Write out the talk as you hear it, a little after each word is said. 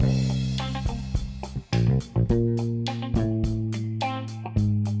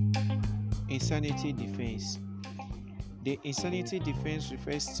Insanity defense. The insanity defense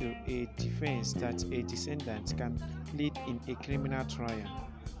refers to a defense that a defendant can plead in a criminal trial.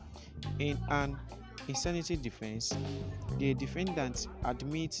 In an insanity defense, the defendant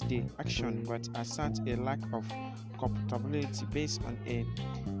admits the action but asserts a lack of culpability based on a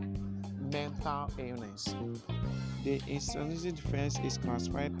mental illness. The insanity defense is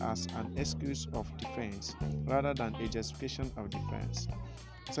classified as an excuse of defense rather than a justification of defense.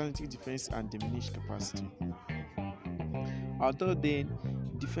 Insanity defense and diminished capacity. Although the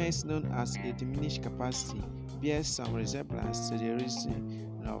defense known as a diminished capacity bears some resemblance to the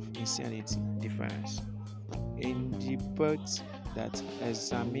reason of insanity defense, in debates that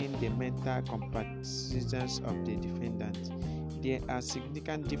examine the mental capacities of the defendant, there are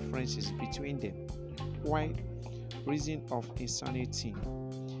significant differences between them. While reason of insanity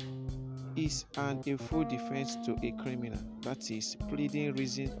is a full defense to a criminal, that is, pleading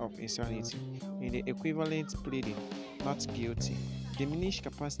reason of insanity in the equivalent pleading not guilty. Diminished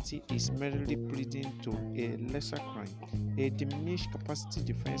capacity is merely pleading to a lesser crime. A diminished capacity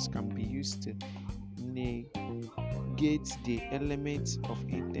defense can be used to negate the element of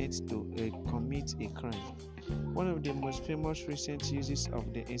intent to commit a crime. One of the most famous recent uses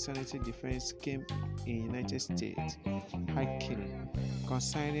of the insanity defense came in the United States, Hickey,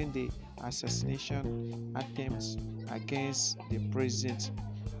 concerning the assassination attempts against the President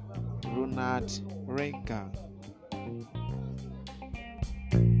Ronald Reagan.